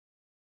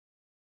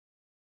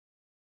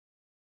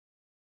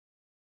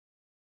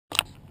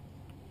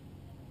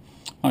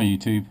Hi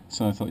YouTube,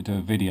 so I thought I'd do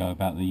a video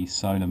about the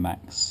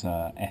SolarMax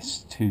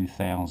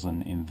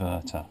S2000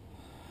 Inverter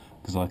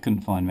because I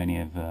couldn't find many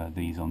of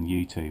these on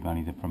YouTube,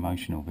 only the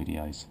promotional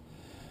videos.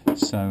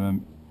 So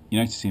you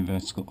notice the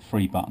inverter's got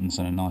 3 buttons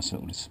and a nice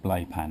little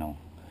display panel.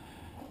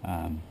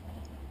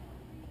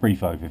 Brief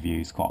overview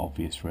is quite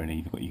obvious really.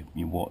 You've got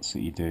your watts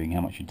that you're doing,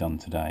 how much you've done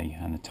today,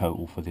 and the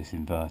total for this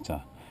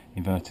inverter.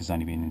 The inverter's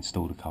only been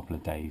installed a couple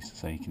of days,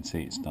 so you can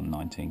see it's done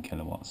 19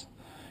 kilowatts.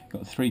 You've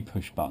got 3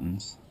 push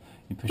buttons.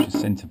 You push the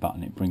centre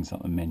button, it brings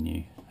up a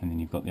menu, and then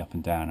you've got the up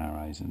and down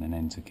arrows and an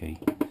enter key.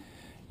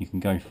 You can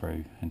go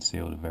through and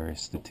see all the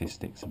various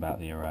statistics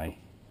about the array.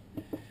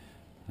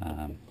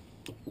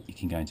 You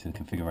can go into the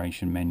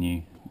configuration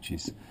menu, which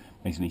is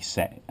basically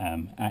set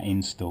at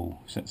install,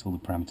 sets all the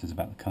parameters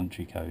about the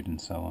country code and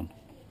so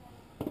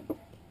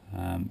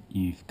on.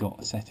 You've got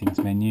a settings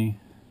menu,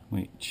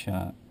 which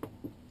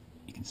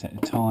you can set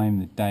the time,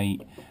 the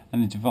date,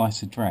 and the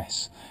device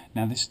address.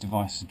 Now this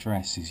device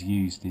address is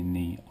used in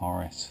the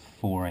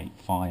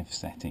RS485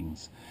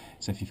 settings,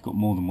 so if you've got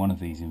more than one of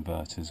these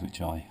inverters,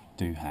 which I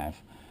do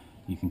have,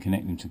 you can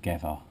connect them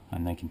together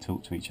and they can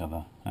talk to each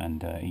other,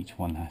 and each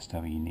one has to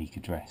have a unique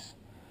address.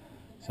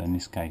 So in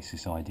this case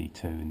it's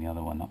ID2 and the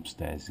other one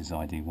upstairs is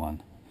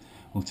ID1.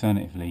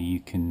 Alternatively,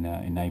 you can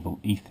enable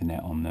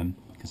Ethernet on them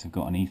because they've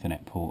got an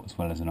Ethernet port as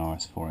well as an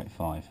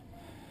RS485.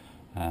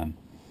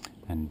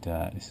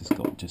 This has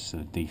got just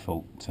a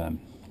default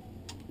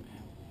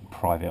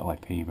private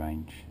IP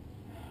range.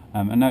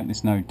 And note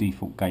there's no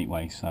default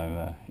gateway,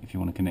 so if you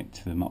want to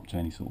connect them up to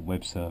any sort of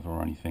web server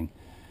or anything,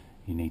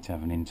 you need to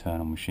have an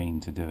internal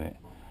machine to do it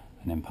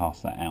and then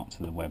pass that out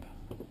to the web.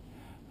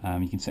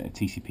 You can set a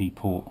TCP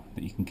port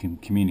that you can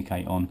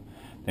communicate on.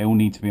 They all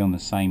need to be on the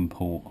same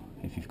port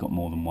if you've got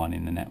more than one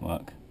in the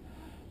network,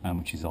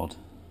 which is odd.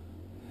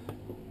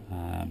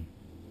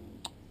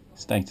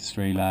 Status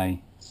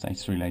relay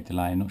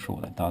delay, I'm not sure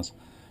what that does.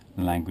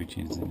 The language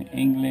is in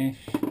English.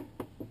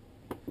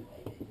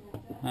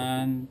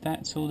 And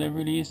that's all there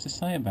really is to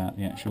say about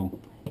the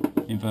actual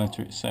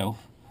inverter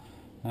itself.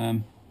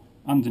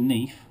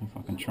 Underneath, if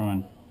I can try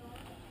and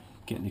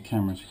get the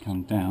camera to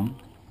come down,